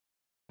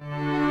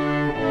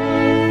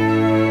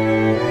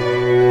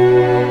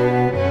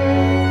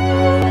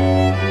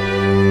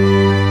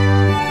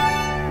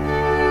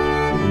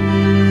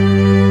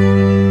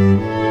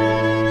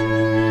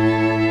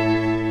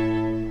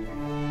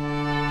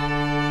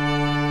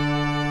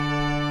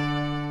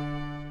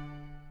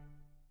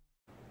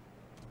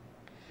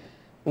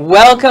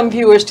Welcome,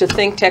 viewers, to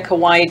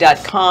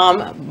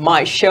ThinkTechHawaii.com.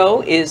 My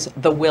show is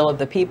The Will of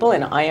the People,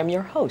 and I am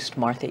your host,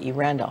 Martha E.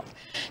 Randolph.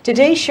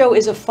 Today's show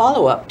is a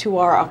follow-up to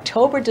our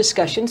October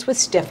discussions with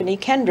Stephanie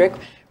Kendrick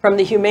from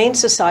the Humane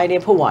Society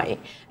of Hawaii,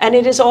 and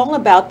it is all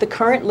about the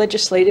current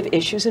legislative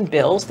issues and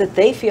bills that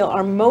they feel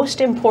are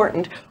most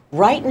important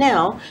right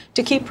now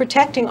to keep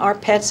protecting our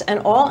pets and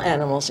all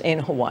animals in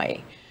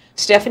Hawaii.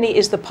 Stephanie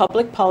is the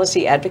public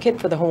policy advocate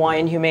for the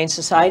Hawaiian Humane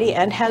Society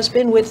and has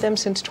been with them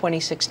since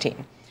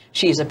 2016.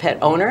 She is a pet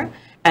owner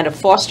and a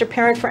foster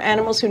parent for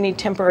animals who need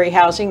temporary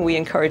housing. We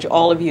encourage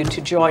all of you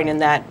to join in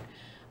that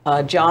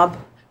job.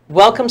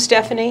 Welcome,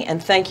 Stephanie,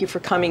 and thank you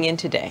for coming in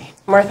today.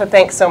 Martha,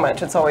 thanks so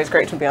much. It's always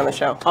great to be on the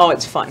show. Oh,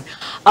 it's fun.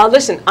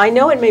 Listen, I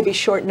know it may be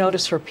short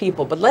notice for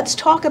people, but let's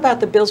talk about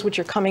the bills which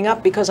are coming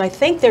up, because I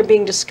think they're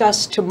being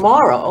discussed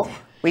tomorrow.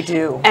 We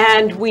do.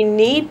 And we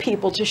need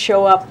people to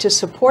show up to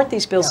support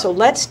these bills. Yeah. So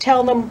let's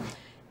tell them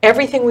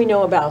everything we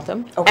know about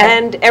them. Okay.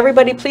 And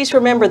everybody, please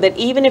remember that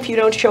even if you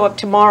don't show up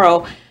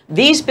tomorrow,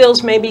 these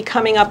bills may be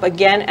coming up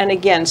again and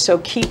again. So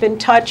keep in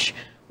touch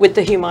with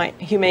the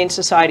Humane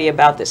Society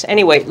about this.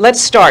 Anyway, let's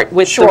start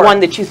with the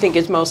one that you think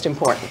is most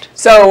important.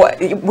 So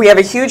we have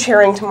a huge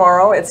hearing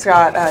tomorrow. It's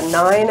got 9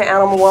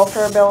 animal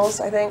welfare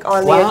bills, I think,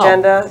 on the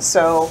agenda.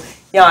 So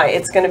yeah,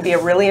 it's going to be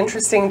a really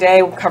interesting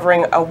day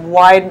covering a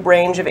wide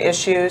range of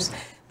issues.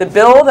 The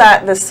bill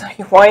that the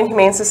Hawaiian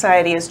Humane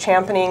Society is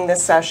championing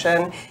this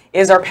session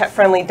is our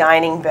pet-friendly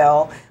dining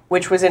bill,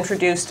 which was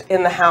introduced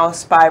in the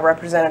House by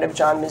Representative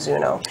John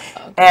Mizuno.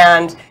 Okay.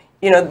 And,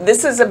 you know,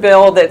 this is a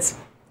bill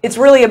it's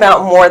really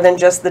about more than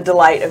just the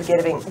delight of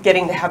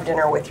getting to have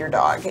dinner with your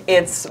dog.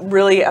 It's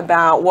really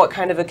about what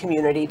kind of a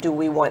community do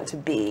we want to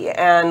be.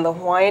 And the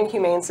Hawaiian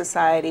Humane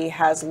Society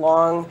has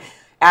long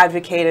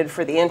advocated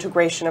for the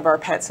integration of our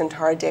pets into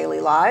our daily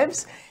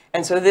lives.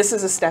 And so this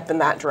is a step in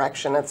that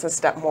direction. It's a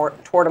step more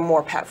toward a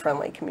more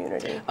pet-friendly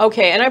community.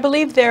 Okay, and I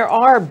believe there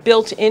are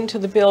built into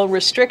the bill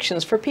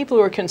restrictions for people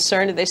who are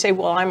concerned. They say,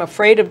 well, I'm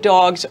afraid of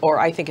dogs, or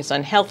I think it's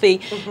unhealthy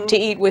to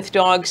eat with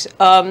dogs.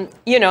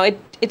 You know,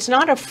 it's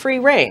not a free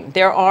rein.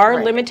 There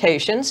are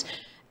limitations.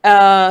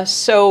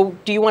 So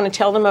do you want to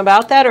tell them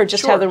about that, or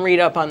just have them read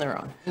up on their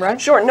own?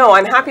 Right? Sure. No,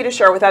 I'm happy to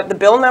share with that. The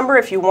bill number,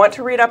 if you want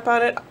to read up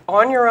on it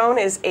on your own,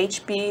 is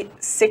HB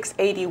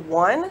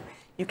 681.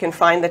 You can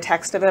find the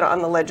text of it on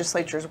the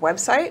legislature's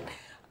website.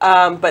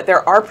 But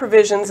there are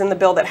provisions in the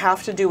bill that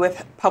have to do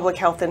with public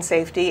health and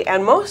safety.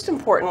 And most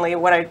importantly,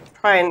 what I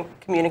try and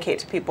communicate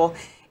to people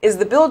is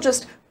the bill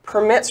just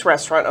permits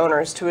restaurant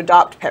owners to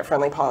adopt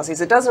pet-friendly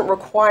policies. It doesn't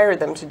require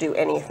them to do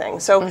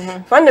anything. So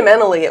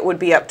fundamentally, it would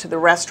be up to the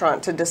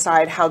restaurant to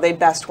decide how they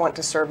best want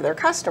to serve their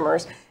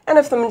customers. And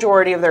if the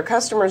majority of their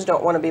customers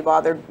don't want to be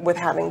bothered with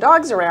having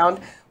dogs around,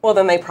 well,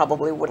 then they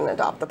probably wouldn't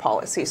adopt the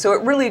policy. So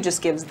it really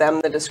just gives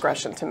them the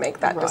discretion to make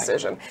that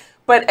decision.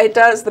 But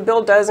the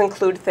bill does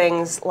include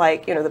things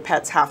like, you know, the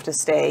pets have to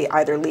stay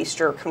either leashed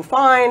or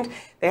confined.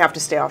 They have to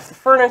stay off the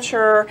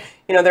furniture.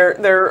 You know,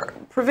 there are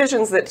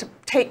provisions that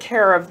take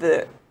care of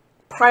the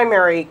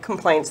primary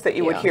complaints that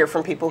you would hear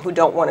from people who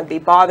don't want to be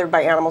bothered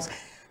by animals.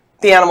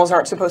 The animals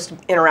aren't supposed to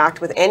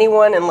interact with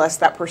anyone unless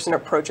that person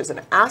approaches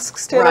and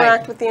asks to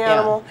interact with the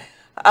animal.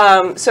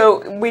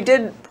 So we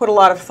did put a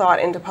lot of thought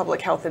into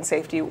public health and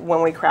safety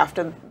when we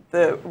crafted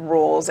the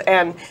rules.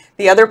 And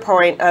the other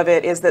point of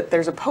it is that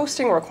there's a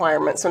posting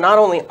requirement. So not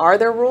only are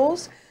there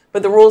rules,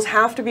 but the rules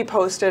have to be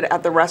posted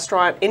at the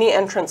restaurant, any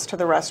entrance to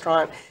the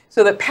restaurant,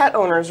 so that pet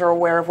owners are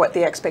aware of what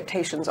the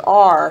expectations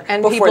are.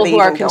 And before people they who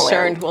even are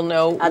concerned will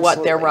know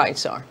what their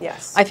rights are.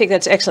 Yes. I think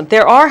that's excellent.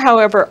 There are,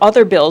 however,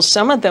 other bills,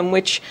 some of them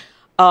which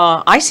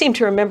I seem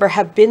to remember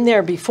have been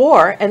there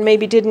before and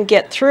maybe didn't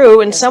get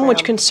through, and some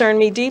which concern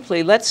me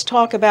deeply. Let's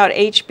talk about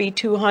HB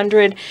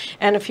 200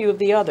 and a few of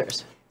the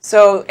others.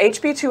 So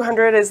HB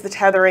 200 is the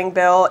tethering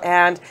bill,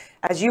 and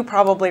as you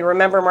probably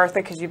remember, Martha,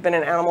 because you've been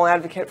an animal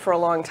advocate for a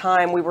long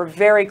time, we were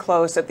very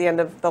close at the end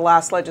of the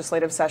last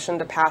legislative session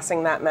to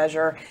passing that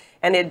measure,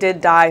 and it did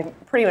die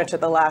pretty much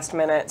at the last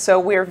minute. So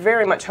we're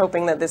very much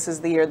hoping that this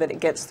is the year that it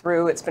gets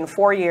through. It's been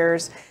 4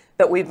 years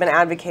that we've been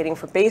advocating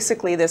for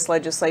basically this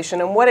legislation,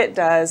 and what it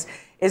does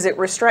is it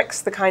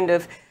restricts the kind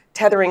of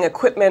tethering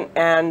equipment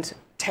and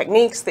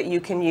techniques that you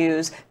can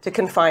use to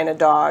confine a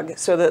dog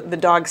so that the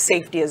dog's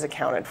safety is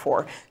accounted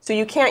for. So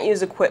you can't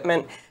use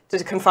equipment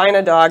to confine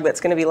a dog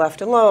that's going to be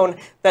left alone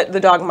that the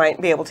dog might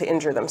be able to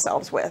injure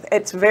themselves with.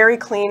 It's a very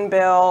clean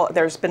bill.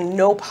 There's been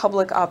no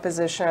public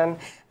opposition,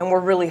 and we're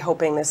really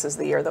hoping this is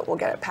the year that we'll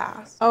get it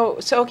passed. Oh,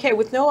 so okay,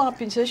 with no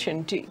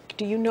opposition, do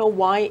you know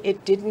why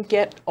it didn't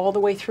get all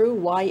the way through,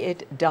 why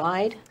it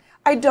died?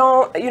 I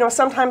don't, you know,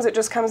 sometimes it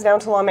just comes down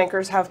to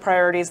lawmakers have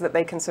priorities that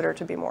they consider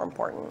to be more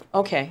important.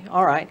 Okay,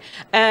 all right.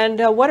 And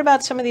what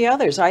about some of the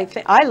others? I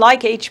like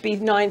HB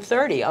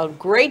 930 a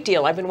great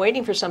deal. I've been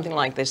waiting for something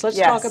like this. Let's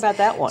talk about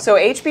that one. So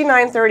HB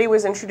 930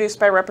 was introduced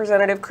by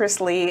Representative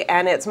Chris Lee,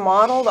 and it's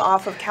modeled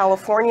off of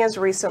California's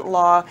recent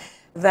law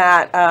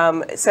that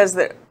says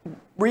that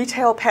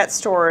retail pet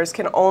stores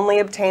can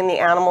only obtain the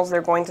animals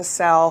they're going to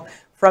sell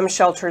from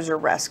shelters or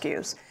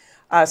rescues.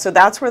 So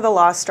that's where the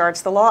law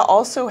starts. The law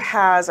also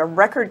has a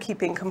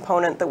record-keeping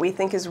component that we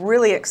think is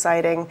really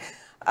exciting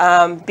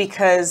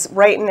because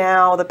right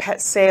now the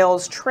pet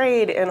sales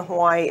trade in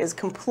Hawaii is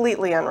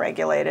completely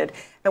unregulated.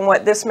 And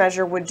what this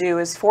measure would do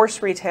is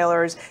force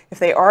retailers, if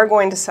they are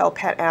going to sell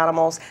pet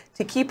animals,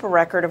 to keep a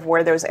record of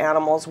where those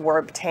animals were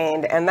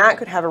obtained. And that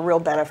could have a real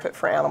benefit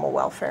for animal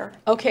welfare.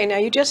 Okay, now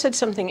you just said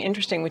something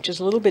interesting, which is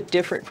a little bit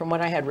different from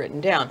what I had written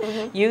down.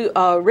 You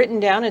written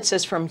down, it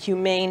says from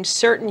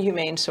certain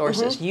humane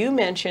sources. You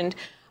mentioned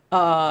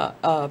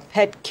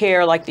pet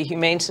care like the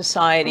Humane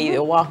Society, the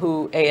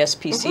Oahu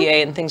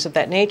ASPCA, and things of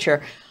that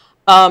nature.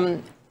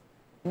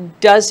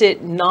 Does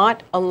it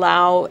not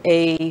allow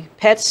a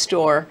pet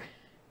store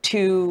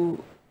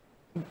to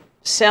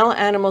sell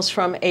animals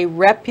from a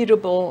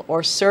reputable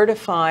or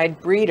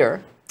certified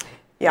breeder?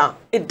 Yeah,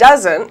 it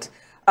doesn't.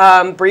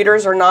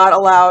 Breeders are not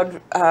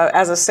allowed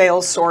as a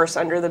sales source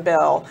under the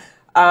bill.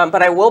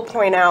 But I will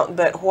point out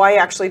that Hawaii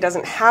actually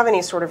doesn't have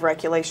any sort of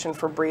regulation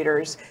for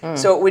breeders.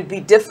 So it would be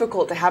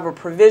difficult to have a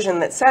provision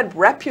that said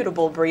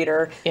reputable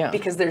breeder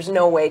because there's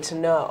no way to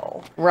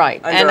know.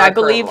 Right. And I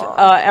believe,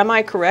 am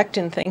I correct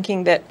in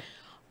thinking that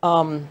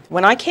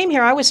when I came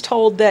here, I was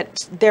told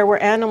that there were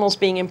animals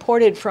being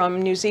imported from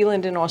New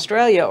Zealand and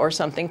Australia or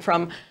something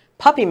from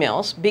puppy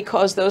mills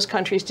because those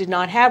countries did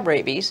not have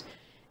rabies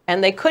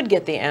and they could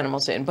get the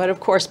animals in. But of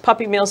course,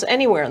 puppy mills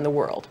anywhere in the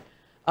world,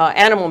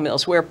 animal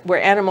mills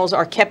where animals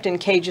are kept in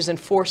cages and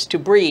forced to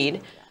breed,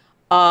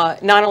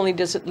 not only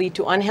does it lead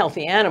to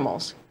unhealthy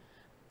animals,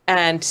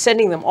 and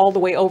sending them all the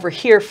way over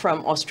here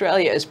from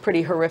Australia is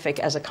pretty horrific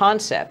as a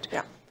concept,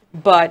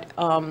 but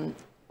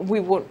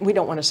we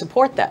don't want to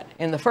support that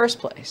in the first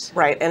place.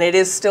 Right, and it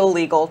is still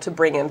legal to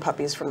bring in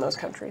puppies from those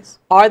countries.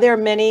 Are there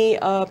many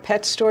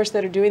pet stores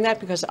that are doing that?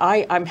 Because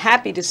I'm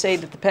happy to say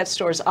that the pet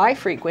stores I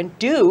frequent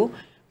do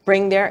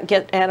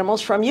get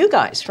animals from you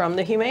guys, from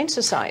the Humane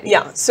Society.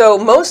 Yeah, so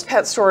most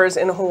pet stores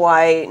in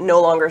Hawaii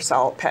no longer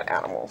sell pet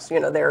animals. You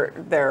know,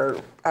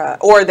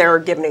 they're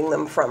giving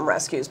them from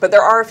rescues. But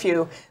there are a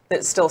few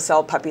that still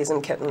sell puppies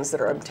and kittens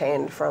that are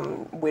obtained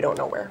from we don't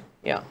know where.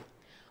 Yeah.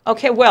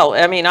 Okay, well,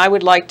 I mean, I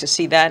would like to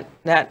see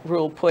that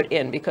rule put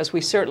in because we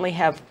certainly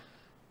have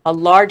a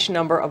large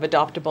number of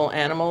adoptable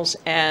animals,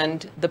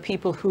 and the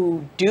people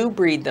who do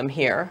breed them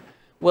here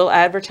will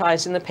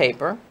advertise in the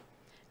paper.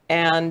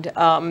 And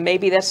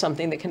maybe that's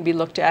something that can be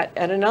looked at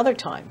another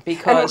time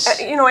because, I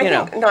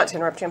think, not to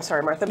interrupt you, I'm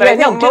sorry, Martha, but I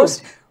think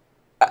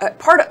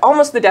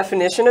almost the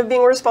definition of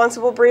being a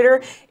responsible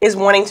breeder is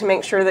wanting to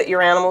make sure that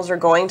your animals are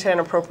going to an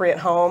appropriate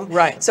home.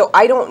 Right. So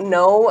I don't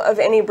know of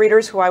any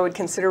breeders who I would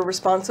consider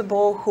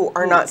responsible who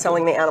are not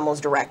selling the animals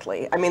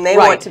directly. I mean, they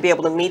want to be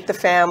able to meet the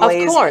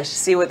families, of course,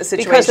 see what the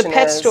situation is. Because the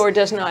pet store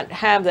does not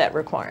have that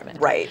requirement.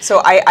 Right.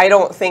 So I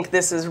don't think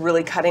this is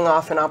really cutting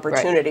off an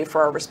opportunity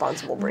for our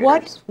responsible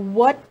breeders.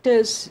 What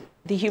does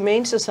the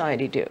Humane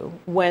Society do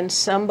when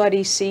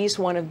somebody sees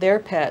one of their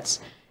pets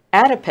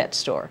at a pet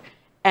store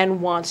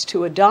and wants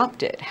to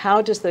adopt it? How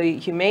does the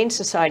Humane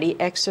Society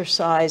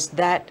exercise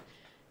that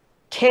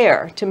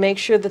care to make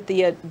sure that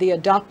the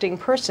adopting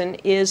person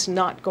is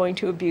not going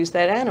to abuse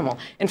that animal?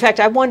 In fact,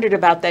 I wondered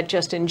about that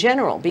just in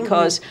general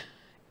because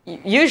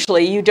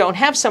usually you don't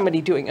have somebody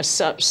doing a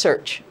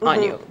search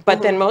on you,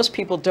 but then most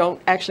people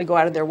don't actually go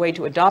out of their way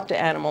to adopt an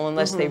animal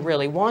unless they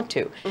really want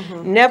to.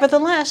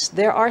 Nevertheless,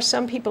 there are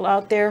some people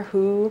out there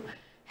who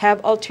have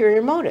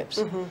ulterior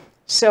motives.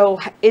 So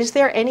is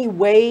there any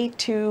way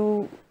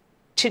to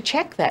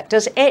check that?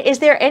 Is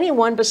there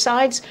anyone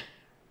besides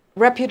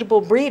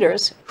reputable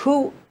breeders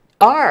who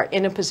are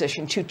in a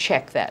position to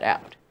check that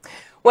out?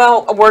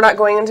 Well, we're not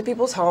going into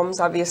people's homes,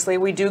 obviously.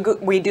 We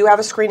do have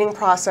a screening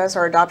process.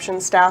 Our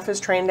adoption staff is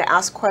trained to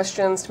ask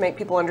questions to make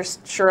people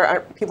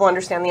sure people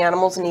understand the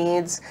animal's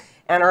needs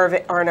and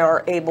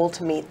are able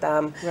to meet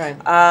them. Right.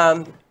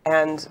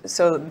 And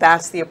so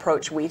that's the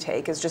approach we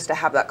take, is just to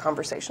have that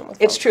conversation with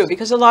folks. It's true,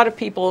 because a lot of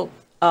people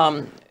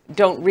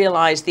don't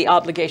realize the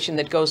obligation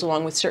that goes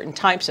along with certain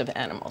types of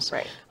animals.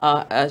 Right.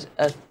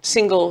 A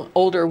single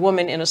older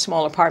woman in a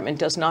small apartment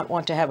does not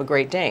want to have a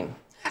Great Dane.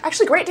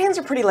 Actually, Great Danes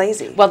are pretty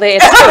lazy. Well,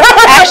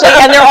 actually,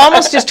 and they're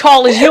almost as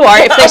tall as you are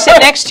if they sit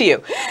next to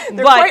you.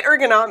 They're quite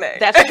ergonomic.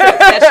 That's true.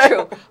 That's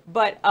true.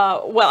 But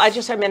well,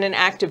 I meant an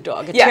active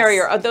dog, a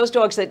terrier. Those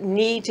dogs that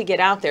need to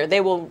get out there,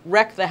 they will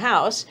wreck the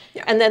house,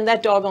 and then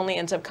that dog only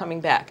ends up coming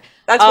back.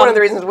 That's one of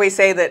the reasons we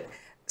say that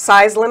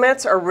size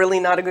limits are really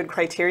not a good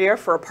criteria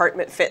for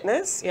apartment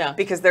fitness,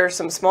 because there are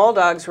some small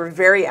dogs who are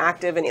very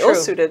active and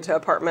ill-suited to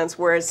apartments,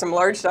 whereas some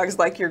large dogs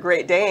like your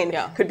Great Dane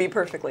could be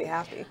perfectly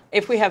happy.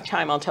 If we have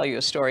time, I'll tell you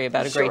a story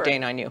about a Great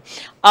Dane I knew.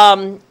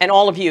 And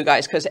all of you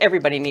guys, because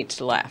everybody needs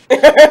to laugh.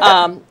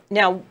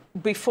 Now,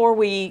 before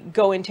we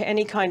go into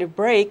any kind of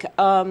break,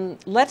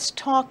 let's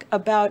talk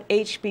about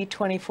HB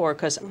 24,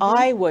 because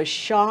I was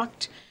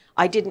shocked.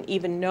 I didn't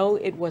even know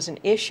it was an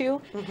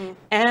issue.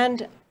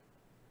 And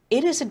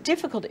it is a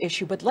difficult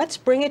issue, but let's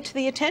bring it to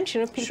the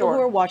attention of people who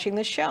are watching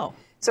this show.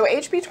 So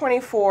HB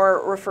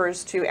 24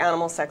 refers to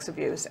animal sex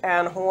abuse,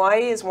 and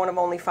Hawaii is one of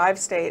only 5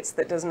 states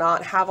that does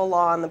not have a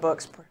law on the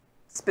books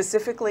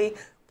specifically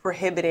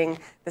prohibiting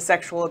the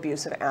sexual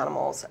abuse of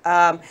animals.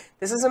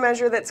 This is a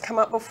measure that's come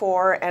up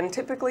before, and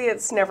typically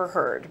it's never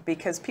heard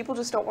because people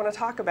just don't want to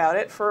talk about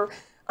it for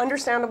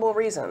understandable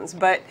reasons.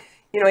 But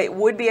it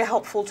would be a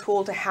helpful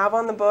tool to have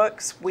on the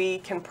books. We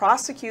can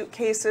prosecute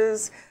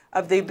cases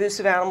of the abuse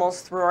of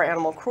animals through our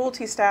animal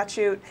cruelty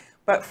statute,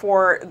 but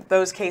for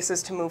those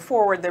cases to move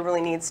forward, there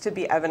really needs to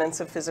be evidence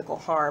of physical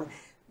harm.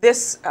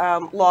 This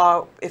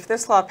law, if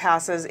this law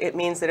passes, it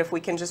means that if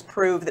we can just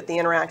prove that the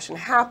interaction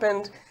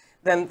happened,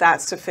 then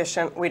that's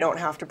sufficient. We don't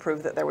have to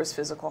prove that there was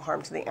physical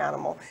harm to the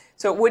animal.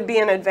 So it would be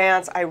an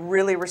advance. I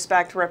really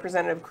respect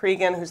Representative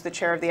Cregan, who's the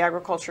chair of the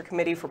Agriculture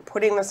Committee, for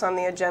putting this on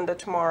the agenda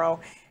tomorrow.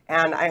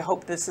 And I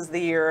hope this is the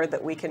year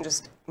that we can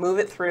just move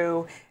it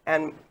through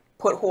and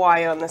put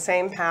Hawaii on the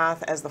same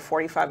path as the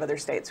 45 other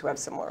states who have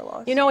similar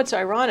laws. It's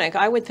ironic.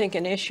 I would think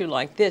an issue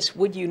like this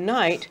would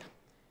unite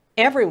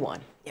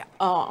everyone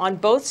on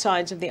both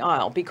sides of the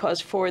aisle,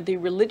 because for the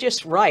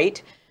religious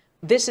right,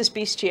 this is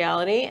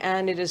bestiality,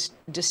 and it is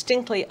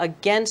distinctly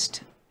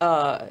against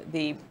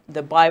the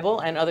Bible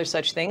and other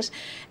such things.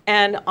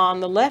 And on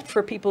the left,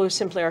 for people who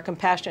simply are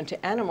compassionate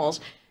to animals,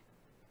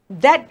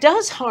 that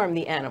does harm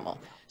the animal.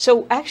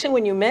 So actually,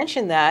 when you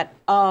mention that,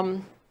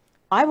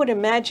 I would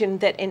imagine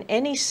that in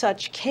any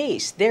such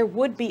case, there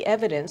would be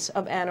evidence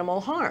of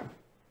animal harm.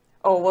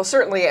 Oh, well,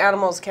 certainly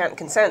animals can't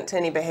consent to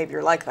any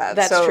behavior like that.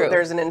 That's so true.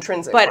 There's an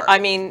intrinsic But harm. I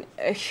mean,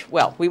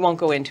 well, we won't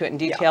go into it in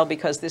detail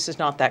because this is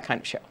not that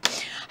kind of show.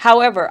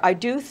 However, I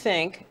do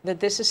think that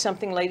this is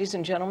something, ladies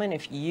and gentlemen,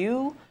 if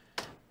you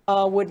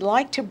would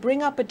like to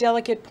bring up a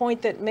delicate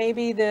point that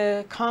maybe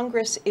the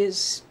Congress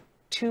is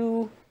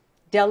too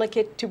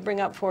delicate to bring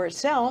up for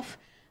itself,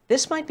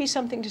 this might be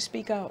something to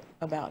speak out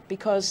about,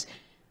 because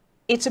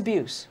it's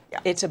abuse. Yeah.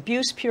 It's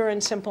abuse, pure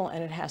and simple,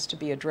 and it has to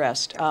be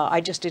addressed.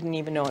 I just didn't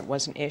even know it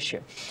was an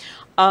issue.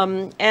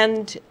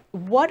 And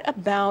what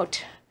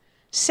about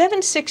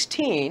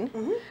 716?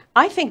 Mm-hmm.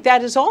 I think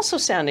that is also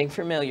sounding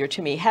familiar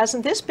to me.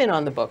 Hasn't this been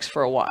on the books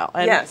for a while?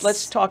 And yes.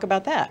 Let's talk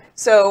about that.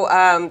 So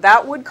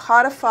that would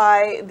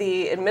codify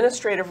the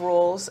administrative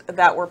rules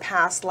that were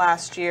passed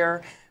last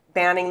year,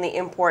 banning the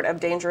import of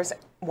dangerous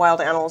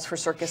wild animals for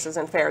circuses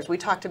and fairs. We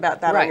talked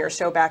about that on your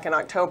show back in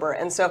October.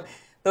 And so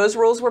those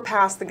rules were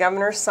passed. The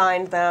governor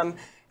signed them.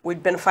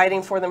 We'd been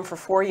fighting for them for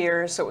 4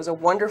 years, so it was a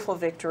wonderful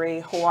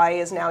victory. Hawaii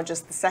is now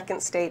just the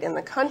second state in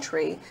the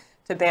country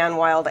to ban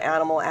wild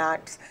animal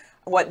acts.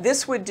 What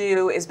this would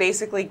do is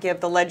basically give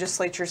the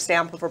legislature's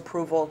stamp of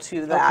approval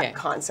to that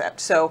concept.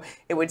 So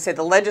it would say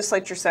the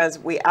legislature says,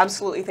 we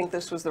absolutely think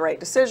this was the right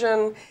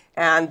decision,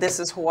 and this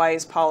is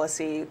Hawaii's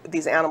policy.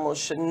 These animals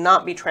should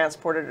not be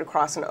transported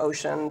across an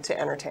ocean to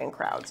entertain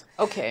crowds.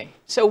 Okay.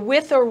 So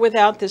with or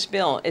without this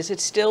bill, is it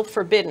still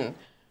forbidden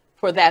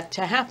for that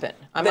to happen?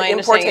 The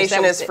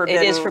importation is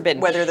forbidden. It is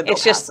forbidden. Whether the bill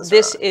passes passes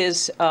this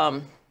or not.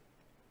 is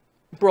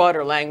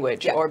broader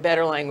language or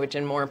better language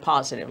and more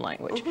positive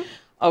language. Mm-hmm.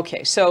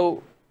 Okay,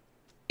 so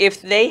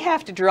if they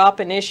have to drop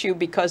an issue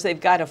because they've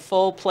got a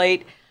full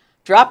plate,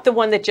 drop the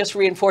one that just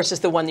reinforces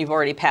the one you've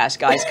already passed,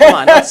 guys. Come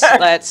on,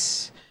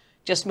 let's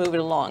just move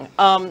it along.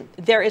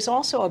 There is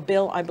also a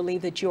bill, I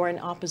believe, that you're in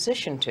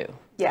opposition to.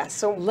 Yes.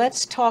 So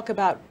let's talk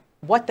about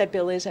what that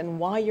bill is and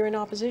why you're in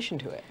opposition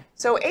to it.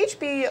 So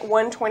HB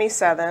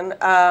 127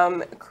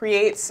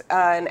 creates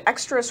an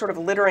extra sort of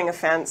littering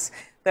offense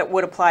that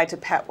would apply to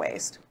pet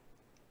waste.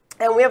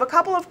 And we have a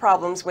couple of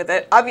problems with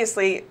it.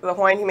 Obviously, the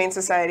Hawaiian Humane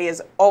Society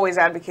has always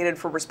advocated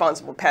for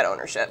responsible pet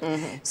ownership.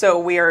 Mm-hmm. So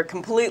we are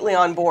completely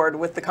on board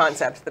with the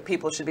concept that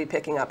people should be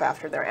picking up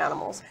after their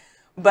animals.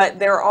 But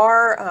there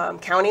are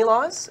county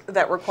laws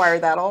that require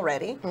that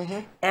already.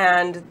 Mm-hmm.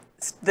 And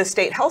the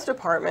state health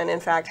department,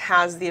 in fact,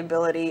 has the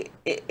ability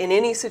in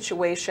any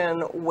situation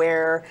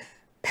where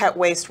pet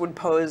waste would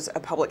pose a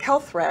public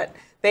health threat,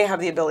 they have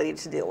the ability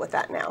to deal with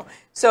that now.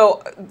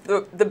 So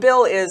the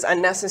bill is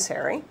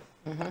unnecessary.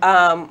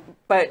 Mm-hmm.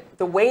 But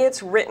the way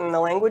it's written, the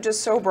language is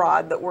so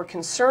broad that we're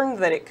concerned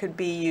that it could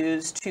be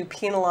used to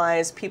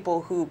penalize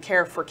people who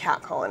care for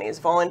cat colonies,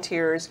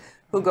 volunteers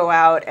who go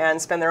out and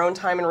spend their own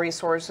time and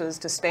resources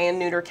to spay and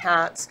neuter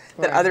cats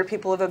that other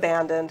people have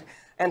abandoned,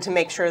 and to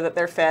make sure that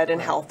they're fed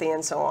and healthy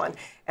and so on.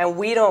 And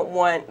we don't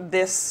want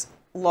this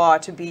law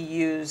to be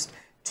used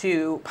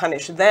to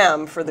punish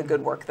them for the good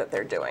work that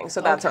they're doing.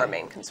 So that's our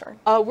main concern.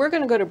 We're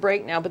going to go to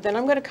break now, but then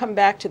I'm going to come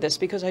back to this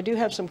because I do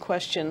have some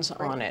questions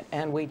on it,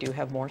 and we do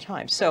have more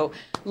time. So,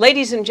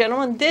 ladies and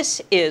gentlemen,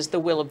 this is The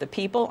Will of the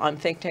People on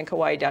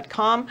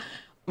ThinkTechHawaii.com.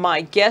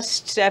 My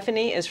guest,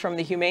 Stephanie, is from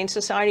the Humane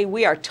Society.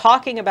 We are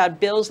talking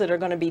about bills that are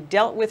going to be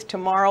dealt with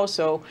tomorrow,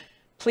 so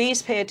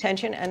please pay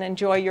attention and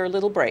enjoy your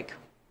little break.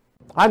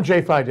 I'm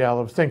Jay Fidel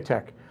of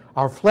ThinkTech.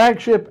 Our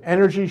flagship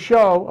energy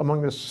show,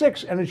 among the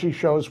 6 energy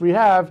shows we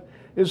have,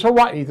 is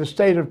Hawaii, the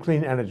State of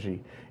Clean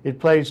Energy. It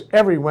plays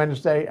every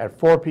Wednesday at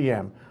 4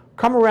 p.m.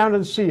 Come around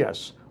and see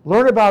us.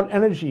 Learn about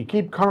energy.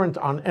 Keep current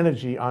on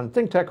energy on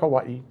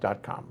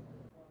ThinkTechHawaii.com.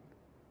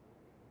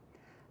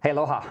 Hey,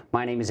 aloha.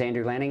 My name is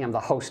Andrew Lanning. I'm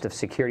the host of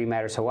Security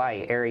Matters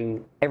Hawaii,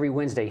 airing every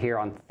Wednesday here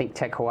on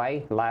ThinkTech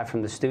Hawaii, live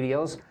from the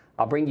studios.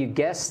 I'll bring you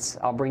guests.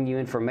 I'll bring you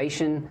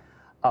information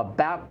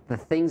about the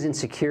things in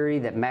security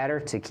that matter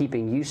to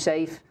keeping you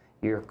safe,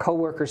 your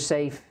coworkers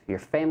safe, your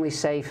family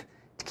safe,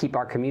 to keep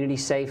our community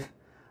safe.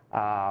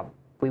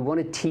 We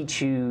want to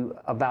teach you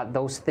about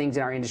those things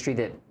in our industry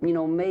that, you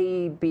know,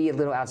 may be a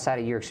little outside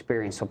of your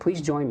experience. So please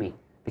join me,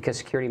 because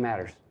security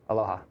matters.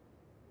 Aloha.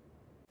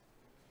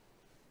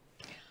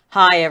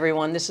 Hi,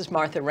 everyone. This is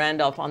Martha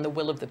Randolph on The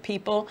Will of the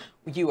People.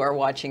 You are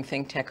watching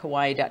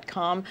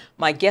ThinkTechHawaii.com.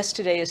 My guest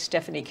today is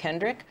Stephanie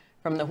Kendrick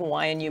from the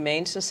Hawaiian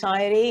Humane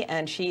Society,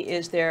 and she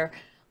is their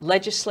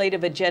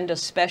legislative agenda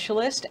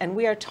specialist. And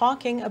we are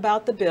talking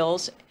about the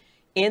bills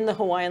in the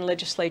Hawaiian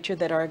legislature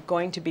that are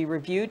going to be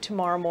reviewed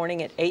tomorrow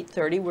morning at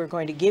 8:30. We're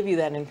going to give you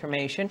that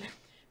information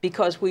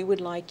because we would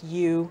like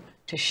you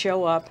to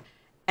show up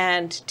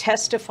and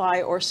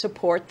testify or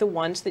support the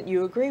ones that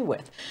you agree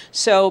with.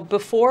 So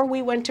before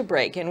we went to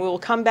break, and we will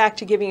come back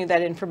to giving you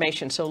that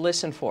information, so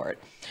listen for it.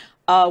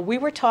 We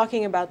were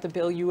talking about the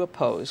bill you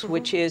oppose,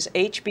 which is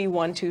HB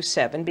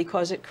 127,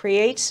 because it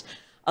creates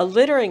a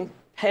littering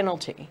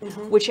penalty,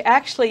 which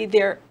actually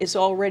there is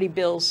already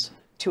bills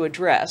to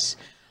address,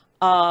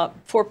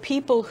 for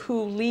people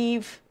who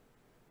leave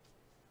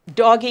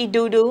doggy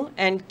doo-doo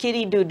and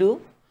kitty doo-doo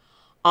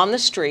on the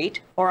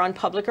street or on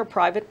public or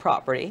private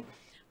property.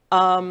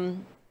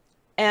 And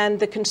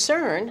the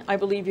concern, I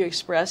believe you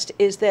expressed,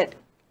 is that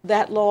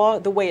that law,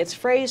 the way it's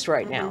phrased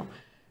right now,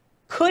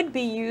 could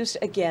be used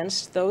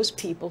against those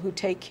people who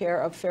take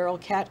care of feral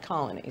cat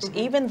colonies,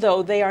 even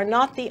though they are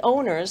not the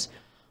owners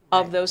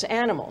of those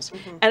animals.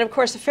 And of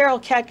course, the feral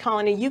cat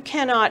colony, you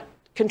cannot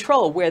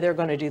control where they're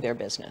going to do their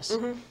business.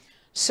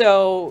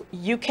 So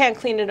you can't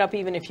clean it up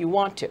even if you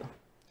want to.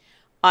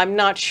 I'm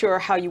not sure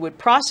how you would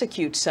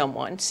prosecute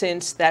someone,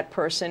 since that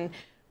person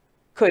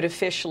could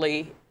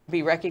officially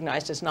be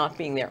recognized as not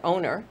being their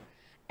owner.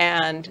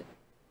 And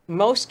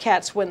most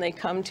cats, when they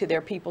come to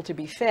their people to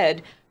be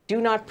fed, do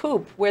not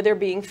poop where they're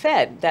being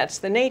fed. That's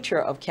the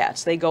nature of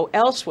cats. They go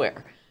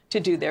elsewhere to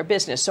do their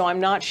business. So I'm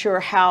not sure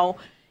how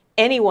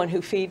anyone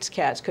who feeds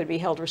cats could be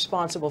held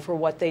responsible for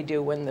what they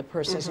do when the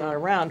person is not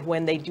around,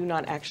 when they do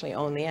not actually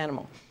own the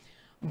animal.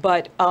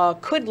 But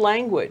could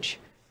language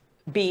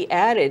be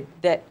added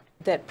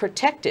that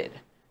protected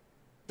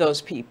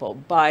those people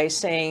by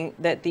saying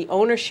that the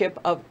ownership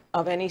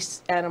of any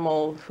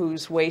animal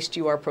whose waste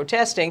you are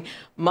protesting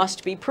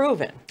must be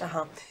proven?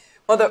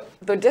 Well,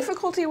 the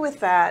difficulty with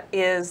that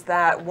is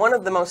that one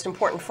of the most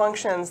important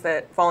functions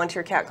that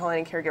volunteer cat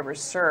colony caregivers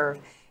serve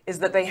is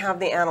that they have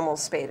the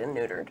animals spayed and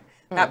neutered.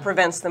 That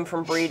prevents them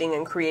from breeding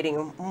and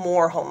creating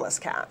more homeless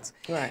cats.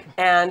 Right.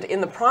 And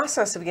in the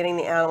process of getting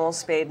the animals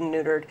spayed and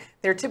neutered,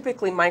 they're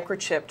typically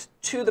microchipped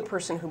to the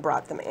person who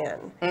brought them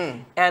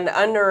in. And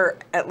under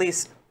at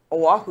least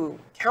Oahu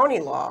County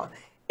law,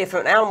 if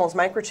an animal's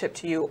microchipped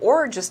to you,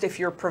 or just if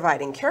you're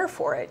providing care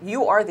for it,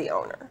 you are the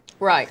owner.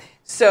 Right.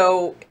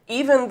 So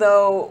even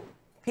though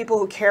people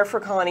who care for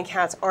colony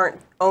cats aren't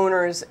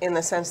owners in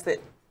the sense that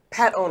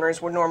pet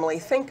owners would normally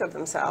think of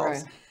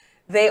themselves,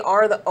 they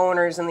are the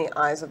owners in the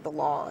eyes of the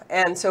law.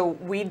 And so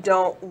we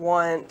don't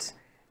want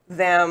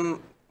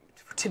them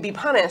to be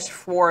punished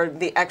for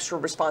the extra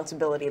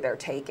responsibility they're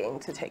taking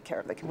to take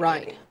care of the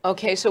community. Right.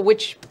 Okay, so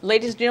which,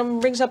 ladies and gentlemen,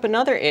 brings up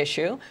another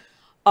issue,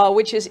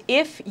 which is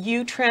if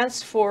you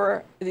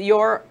transfer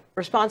your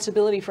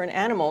responsibility for an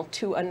animal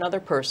to another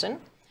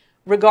person,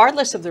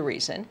 regardless of the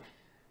reason,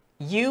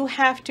 you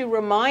have to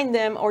remind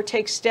them or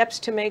take steps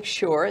to make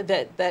sure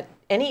that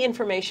any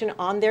information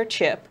on their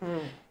chip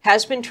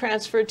has been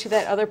transferred to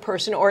that other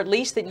person, or at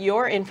least that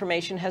your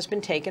information has been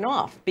taken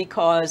off,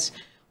 because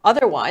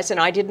otherwise, and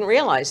I didn't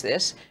realize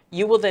this,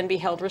 you will then be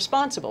held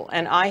responsible.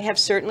 And I have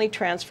certainly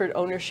transferred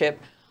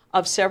ownership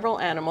of several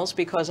animals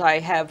because I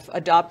have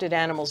adopted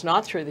animals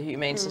not through the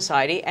Humane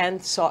Society and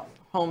sought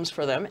homes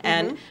for them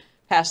and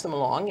passed them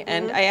along.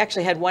 And I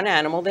actually had one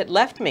animal that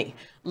left me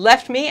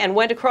and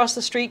went across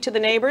the street to the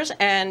neighbors,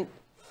 and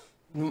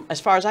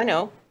as far as I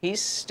know, he's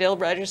still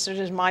registered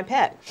as my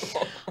pet.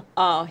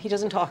 He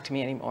doesn't talk to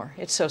me anymore.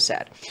 It's so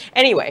sad.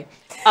 Anyway.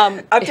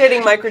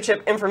 Updating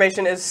microchip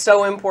information is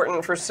so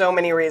important for so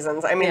many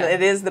reasons. I mean,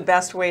 it is the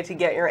best way to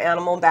get your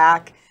animal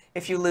back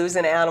if you lose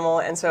an animal.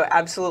 And so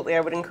absolutely,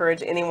 I would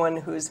encourage anyone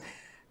who's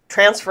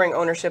transferring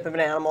ownership of an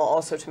animal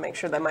also to make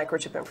sure that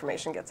microchip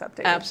information gets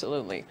updated.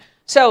 Absolutely.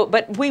 So,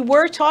 but we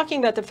were talking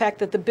about the fact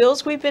that the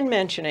bills we've been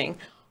mentioning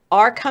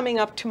are coming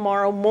up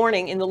tomorrow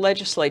morning in the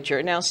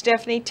legislature. Now,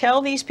 Stephanie,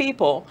 tell these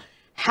people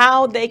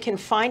how they can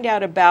find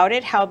out about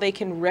it, how they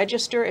can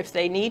register if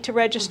they need to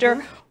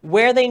register,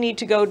 where they need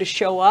to go to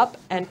show up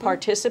and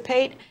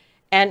participate,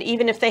 and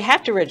even if they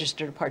have to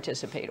register to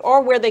participate,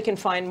 or where they can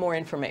find more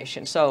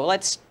information. So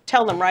let's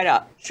tell them right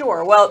up.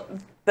 Sure. Well,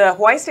 the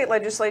Hawaii State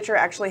Legislature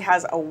actually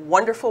has a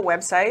wonderful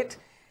website,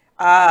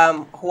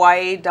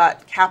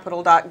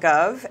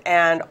 hawaii.capitol.gov,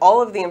 and all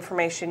of the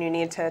information you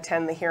need to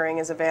attend the hearing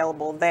is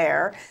available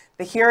there.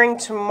 The hearing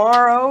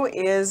tomorrow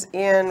is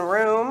in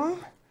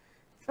room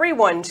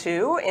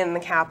 312 in the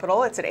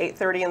Capitol. It's at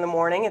 8:30 in the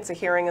morning. It's a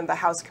hearing of the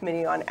House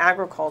Committee on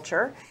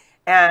Agriculture,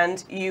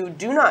 and you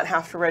do not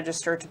have to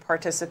register to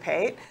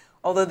participate.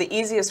 although the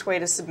easiest way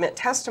to submit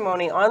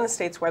testimony on the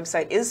state's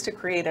website is to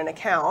create an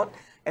account.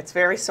 It's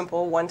very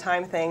simple,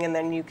 one-time thing, and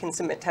then you can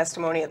submit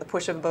testimony at the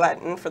push of a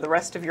button for the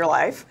rest of your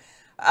life.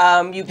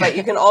 But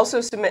you can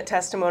also submit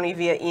testimony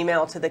via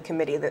email to the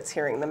committee that's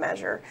hearing the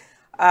measure.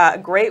 A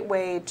great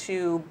way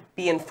to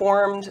be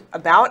informed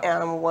about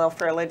animal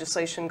welfare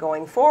legislation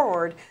going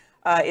forward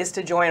is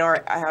to join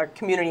our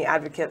community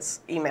advocates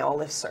email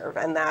listserv.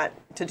 And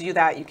to do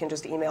that, you can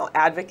just email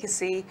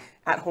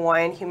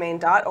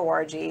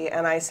advocacy@hawaiianhumane.org,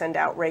 and I send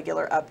out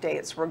regular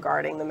updates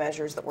regarding the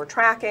measures that we're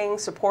tracking,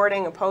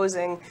 supporting,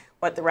 opposing,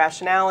 what the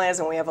rationale is,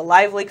 and we have a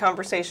lively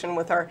conversation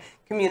with our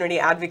community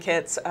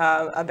advocates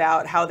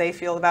about how they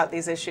feel about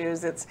these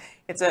issues. It's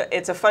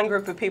a fun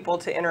group of people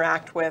to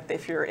interact with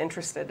if you're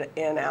interested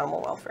in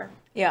animal welfare.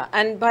 Yeah,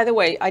 and by the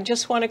way, I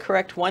just want to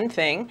correct one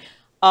thing,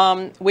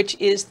 which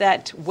is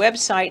that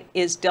website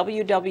is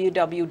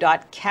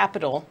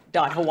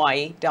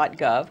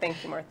www.capital.hawaii.gov.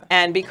 Thank you, Martha.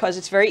 And because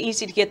it's very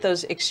easy to get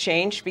those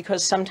exchanged,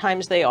 because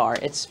sometimes they are.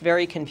 It's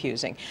very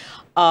confusing.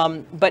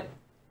 But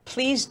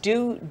please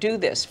do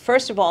this.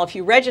 First of all, if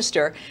you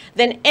register,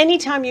 then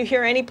anytime you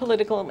hear any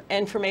political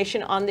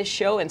information on this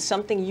show and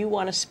something you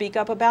want to speak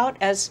up about,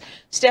 as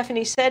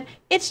Stephanie said,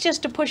 it's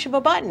just a push of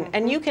a button.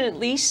 And you can at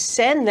least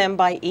send them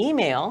by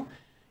email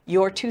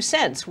your 2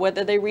 cents.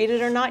 Whether they read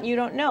it or not, you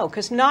don't know,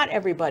 because not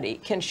everybody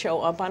can show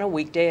up on a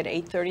weekday at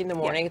 8:30 in the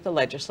morning at the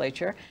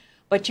legislature.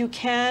 But you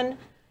can,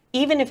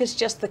 even if it's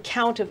just the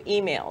count of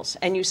emails,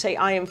 and you say,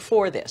 I am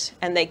for this,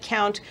 and they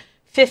count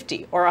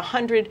 50 or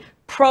 100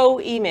 pro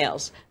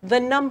emails, the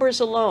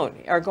numbers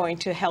alone are going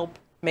to help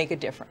make a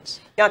difference.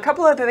 Yeah, a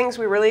couple of the things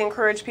we really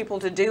encourage people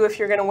to do if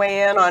you're going to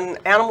weigh in on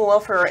animal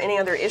welfare or any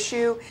other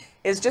issue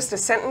is just a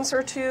sentence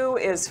or two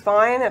is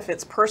fine if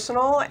it's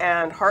personal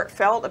and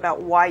heartfelt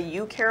about why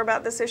you care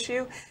about this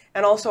issue.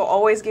 And also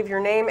always give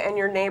your name and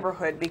your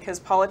neighborhood, because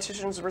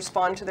politicians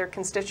respond to their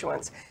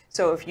constituents.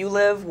 So if you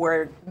live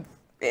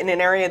in an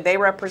area they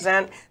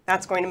represent,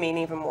 that's going to mean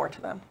even more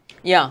to them.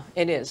 Yeah,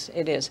 it is.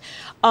 It is.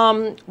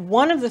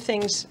 One of the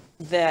things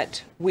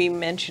that we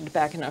mentioned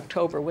back in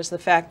October was the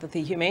fact that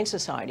the Humane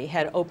Society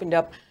had opened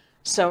up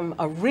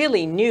a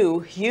really new,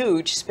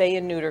 huge spay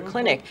and neuter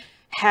clinic.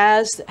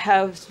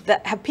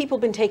 Have people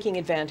been taking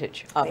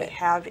advantage of it? They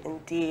have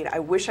indeed. I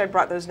wish I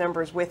brought those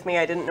numbers with me.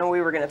 I didn't know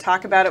we were going to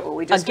talk about it, but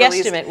we just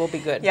released. A guesstimate will be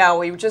good. Yeah,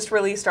 we just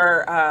released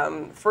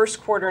our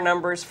first quarter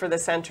numbers for the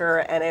center,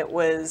 and it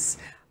was,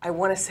 I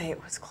want to say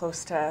it was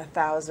close to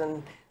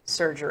 1,000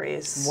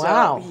 surgeries.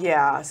 Wow. So,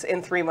 yeah,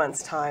 in 3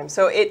 months' time.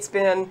 So it's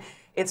been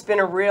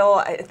a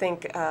real, I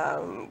think,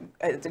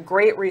 it's a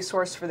great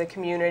resource for the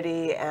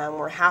community, and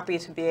we're happy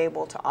to be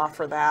able to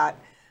offer that.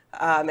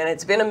 And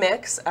it's been a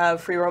mix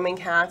of free-roaming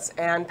cats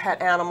and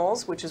pet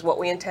animals, which is what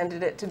we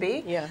intended it to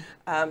be. Yeah.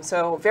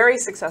 So very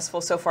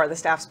successful so far. The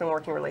staff's been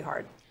working really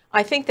hard.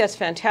 I think that's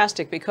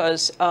fantastic,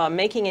 because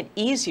making it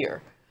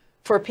easier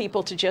for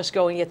people to just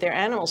go and get their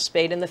animals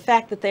spayed, and the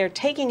fact that they're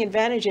taking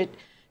advantage, it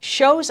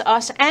shows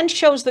us and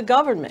shows the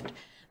government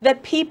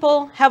that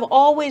people have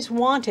always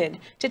wanted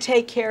to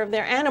take care of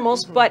their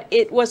animals, but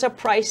it was a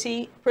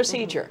pricey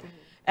procedure.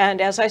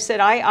 And as I said,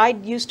 I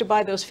used to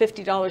buy those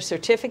 $50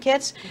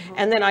 certificates,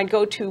 and then I'd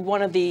go to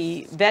one of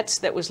the vets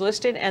that was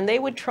listed, and they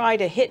would try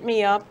to hit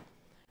me up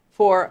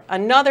for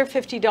another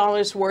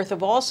 $50 worth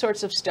of all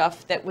sorts of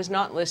stuff that was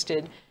not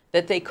listed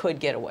that they could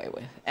get away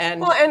with.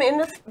 And well, and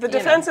in the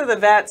defense of the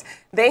vets,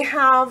 they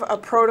have a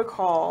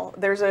protocol.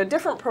 There's a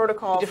different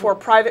protocol for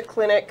private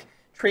clinic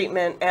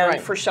treatment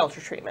and for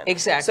shelter treatment.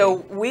 Exactly.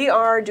 So we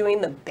are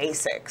doing the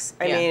basics.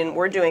 I mean,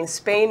 we're doing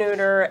spay,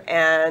 neuter,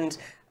 and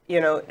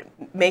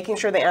making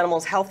sure the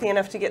animal's healthy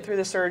enough to get through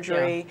the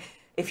surgery. Yeah.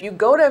 If you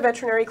go to a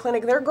veterinary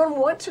clinic, they're going to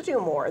want to do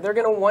more. They're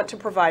going to want to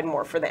provide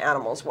more for the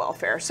animal's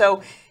welfare.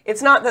 So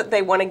it's not that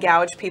they want to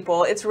gouge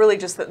people. It's really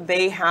just that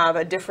they have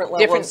a different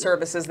level of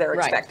services they're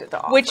expected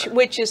to offer.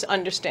 Which is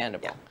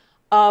understandable.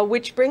 Yeah.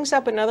 Which brings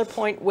up another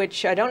point,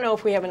 which I don't know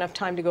if we have enough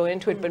time to go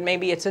into it, but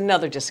maybe it's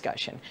another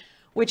discussion,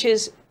 which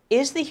is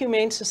the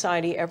Humane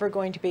Society ever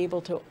going to be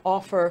able to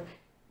offer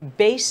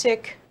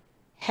basic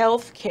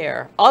health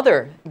care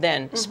other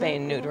than spay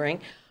and neutering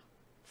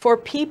for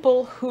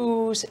people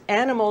whose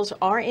animals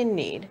are in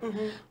need?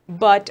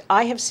 But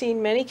I have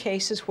seen many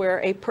cases where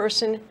a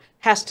person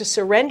has to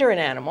surrender an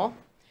animal.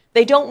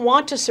 They don't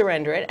want to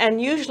surrender it, and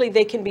usually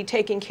they can be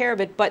taking care of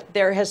it, but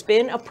there has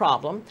been a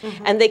problem,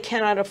 and they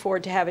cannot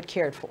afford to have it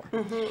cared for.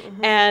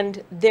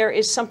 And there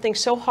is something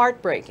so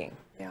heartbreaking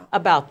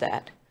about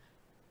that.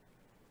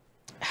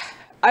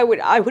 I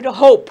would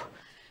hope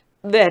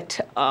that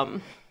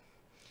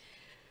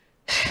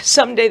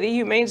someday the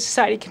Humane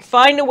Society can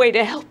find a way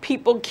to help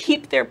people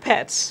keep their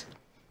pets,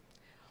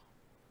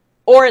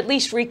 or at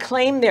least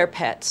reclaim their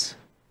pets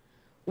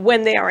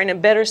when they are in a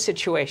better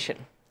situation.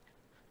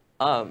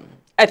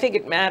 I think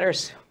it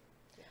matters.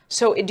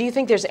 So do you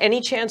think there's any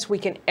chance we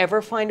can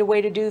ever find a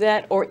way to do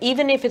that? Or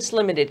even if it's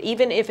limited,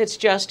 even if it's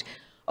just,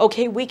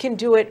 okay, we can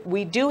do it,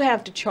 we do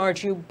have to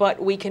charge you,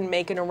 but we can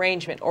make an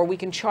arrangement, or we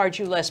can charge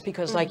you less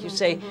because, like you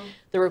say,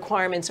 the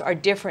requirements are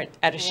different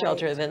at a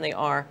shelter than they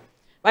are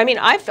I mean,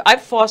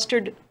 I've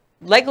fostered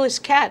legless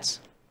cats.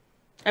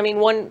 I mean,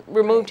 one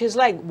removed his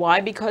leg. Why?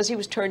 Because he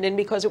was turned in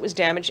because it was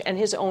damaged and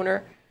his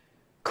owner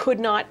could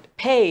not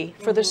pay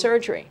for the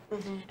surgery.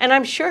 And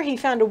I'm sure he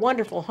found a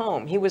wonderful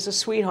home. He was a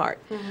sweetheart.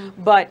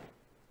 But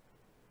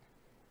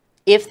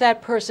if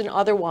that person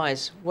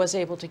otherwise was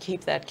able to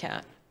keep that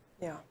cat,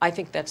 I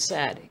think that's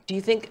sad. Do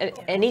you think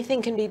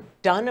anything can be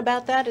done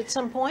about that at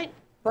some point?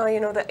 Well,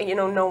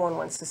 no one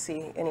wants to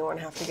see anyone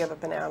have to give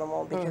up an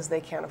animal because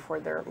they can't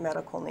afford their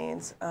medical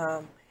needs.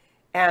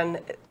 And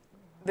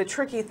the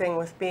tricky thing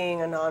with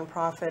being a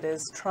nonprofit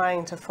is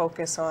trying to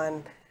focus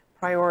on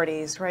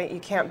priorities, right? You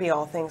can't be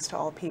all things to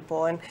all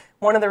people. And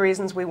one of the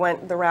reasons we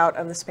went the route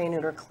of the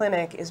spay-neuter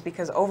clinic is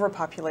because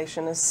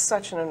overpopulation is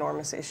such an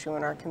enormous issue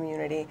in our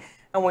community.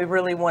 And we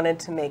really wanted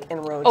to make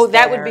inroads Oh,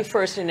 that there. would be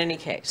first in any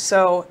case.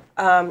 So,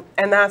 and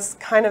that's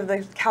kind of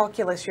the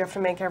calculus you have to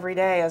make every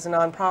day as a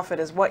nonprofit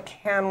is what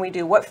can we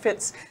do? What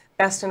fits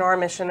best in our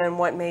mission and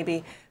what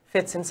maybe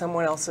fits in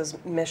someone else's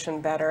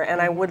mission better?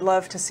 And I would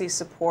love to see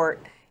support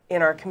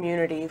in our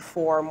community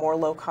for more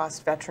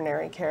low-cost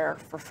veterinary care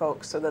for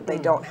folks so that they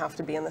don't have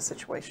to be in the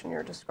situation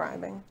you're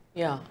describing.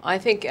 Yeah, I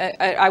think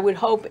I would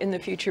hope in the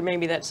future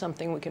maybe that's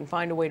something we can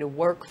find a way to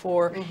work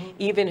for,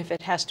 even if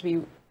it has to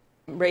be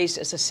raised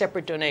as a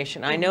separate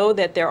donation. I know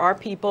that there are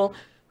people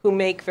who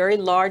make very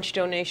large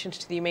donations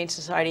to the Humane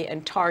Society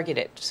and target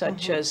it,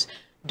 such as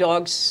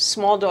dogs,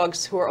 small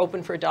dogs who are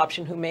open for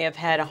adoption who may have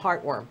had a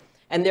heartworm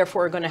and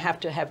therefore are going to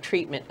have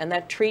treatment. And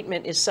that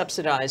treatment is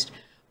subsidized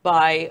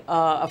by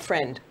a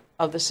friend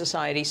of the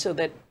society so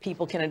that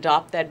people can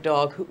adopt that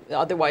dog who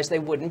otherwise they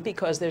wouldn't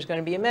because there's going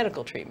to be a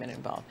medical treatment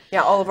involved.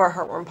 Yeah, all of our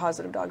heartworm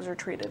positive dogs are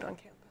treated on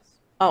campus.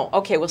 Oh,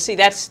 okay. Well, see,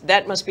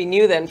 that must be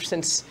new then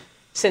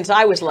since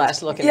I was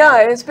last looking at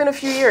Yeah, it. it's been a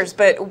few years,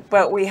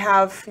 but we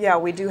have,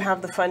 we do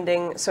have the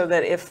funding so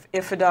that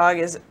if a dog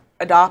is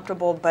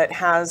adoptable but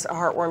has a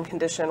heartworm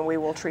condition, we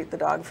will treat the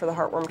dog for the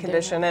heartworm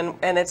condition.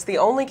 And it's the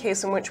only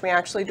case in which we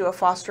actually do a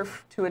foster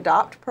to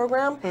adopt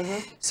program.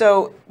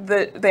 So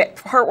the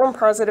heartworm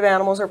positive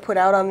animals are put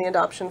out on the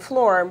adoption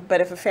floor, but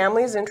if a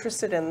family is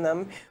interested in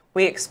them,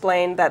 we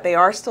explain that they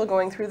are still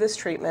going through this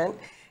treatment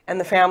and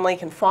the family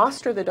can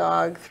foster the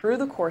dog through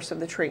the course of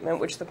the treatment,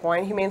 which the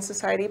Hawaiian Humane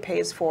Society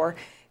pays for.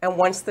 And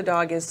once the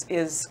dog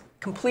is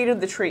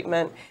completed the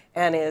treatment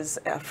and is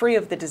free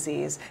of the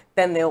disease,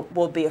 then they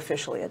will be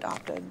officially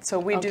adopted. So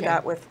we do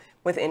that with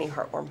any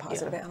heartworm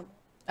positive animal.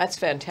 That's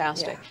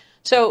fantastic.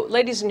 So,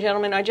 ladies and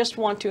gentlemen, I just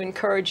want to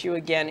encourage you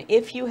again,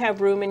 if you have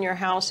room in your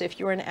house, if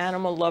you're an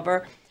animal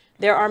lover,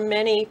 there are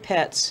many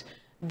pets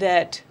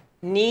that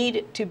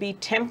need to be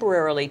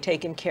temporarily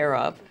taken care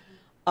of.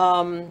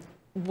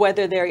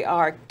 Whether they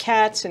are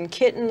cats and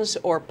kittens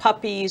or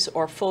puppies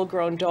or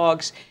full-grown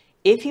dogs,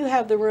 if you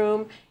have the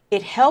room,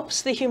 it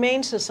helps the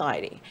Humane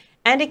Society.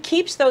 And it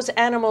keeps those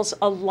animals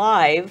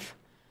alive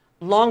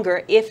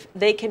longer if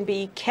they can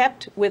be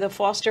kept with a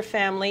foster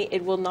family.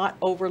 It will not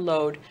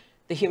overload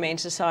the Humane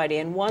Society.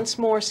 And once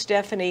more,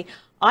 Stephanie,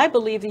 I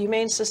believe the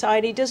Humane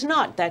Society does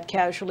not that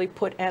casually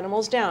put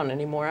animals down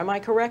anymore. Am I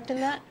correct in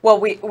that? Well,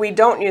 we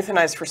don't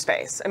euthanize for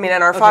space. I mean,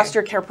 and our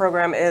foster care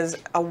program is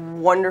a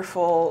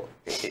wonderful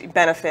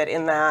benefit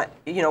in that,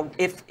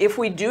 if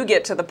we do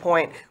get to the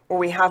point where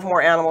we have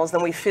more animals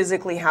than we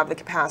physically have the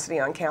capacity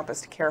on campus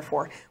to care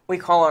for, we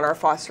call on our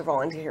foster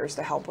volunteers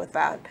to help with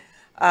that.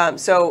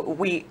 So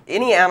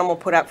any animal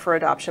put up for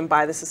adoption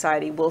by the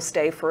society will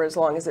stay for as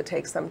long as it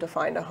takes them to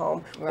find a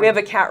home. Right. We have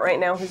a cat right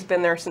now who's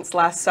been there since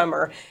last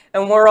summer,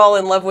 and we're all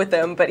in love with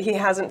him, but he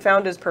hasn't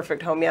found his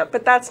perfect home yet.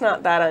 But that's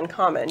not that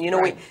uncommon.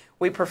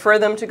 We prefer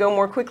them to go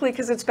more quickly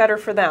because it's better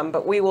for them,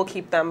 but we will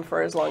keep them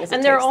for as long as it takes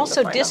them to find a home. And there are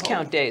also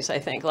discount days, I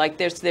think. Like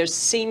there's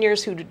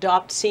seniors who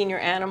adopt senior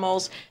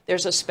animals.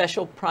 There's a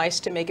special price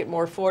to make it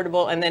more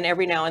affordable, and then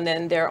every now and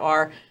then there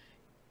are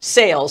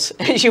sales,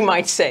 as you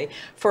might say,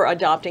 for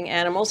adopting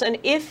animals. And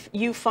if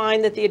you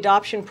find that the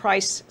adoption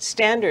price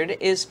standard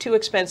is too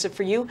expensive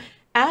for you,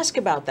 ask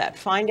about that,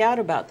 find out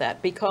about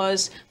that,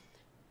 because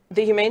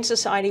the Humane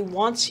Society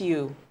wants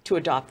you to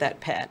adopt that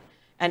pet.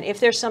 And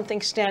if there's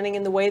something standing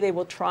in the way, they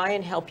will try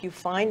and help you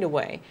find a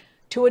way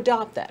to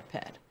adopt that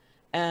pet.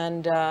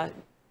 And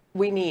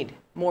we need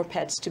more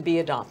pets to be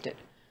adopted.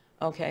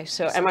 Okay,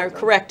 so Absolutely. Am I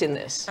correct in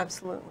this?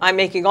 Absolutely. I'm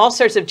making all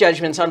sorts of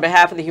judgments on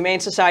behalf of the Humane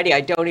Society.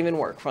 I don't even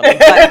work for them.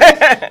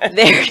 But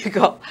there you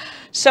go.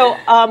 So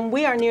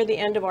we are near the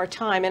end of our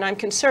time, and I'm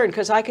concerned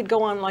because I could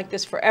go on like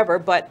this forever,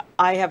 but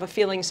I have a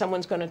feeling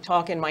someone's going to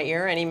talk in my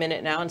ear any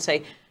minute now and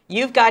say,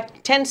 you've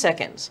got 10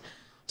 seconds.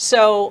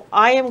 So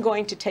I am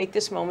going to take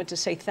this moment to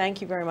say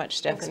thank you very much,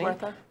 Stephanie,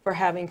 Thanks, Martha, for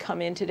having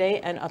come in today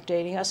and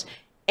updating us.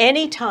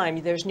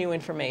 Anytime there's new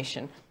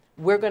information,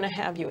 we're going to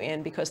have you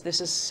in because this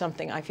is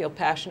something I feel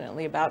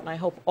passionately about, and I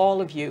hope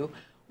all of you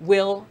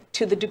will,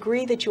 to the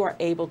degree that you are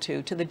able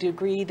to the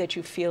degree that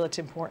you feel it's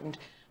important,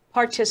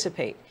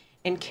 participate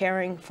in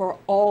caring for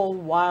all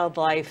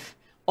wildlife,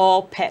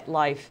 all pet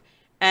life,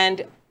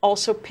 and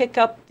also pick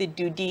up the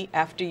duty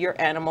after your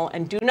animal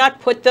and do not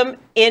put them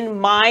in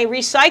my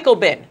recycle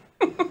bin.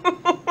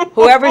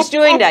 Whoever's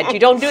doing that, you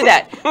don't do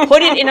that.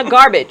 Put it in a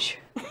garbage.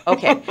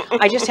 Okay,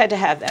 I just had to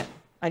have that.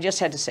 I just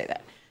had to say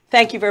that.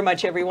 Thank you very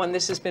much, everyone.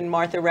 This has been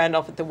Martha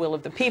Randolph at the Will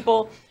of the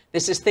People.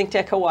 This is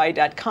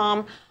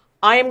ThinkTechHawaii.com.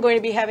 I am going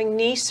to be having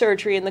knee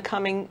surgery in the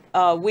coming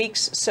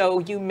weeks, so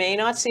you may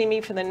not see me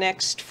for the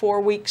next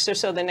 4 weeks or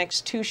so, the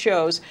next 2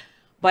 shows,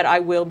 but I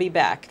will be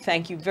back.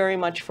 Thank you very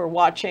much for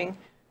watching.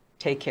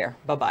 Take care.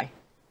 Bye-bye.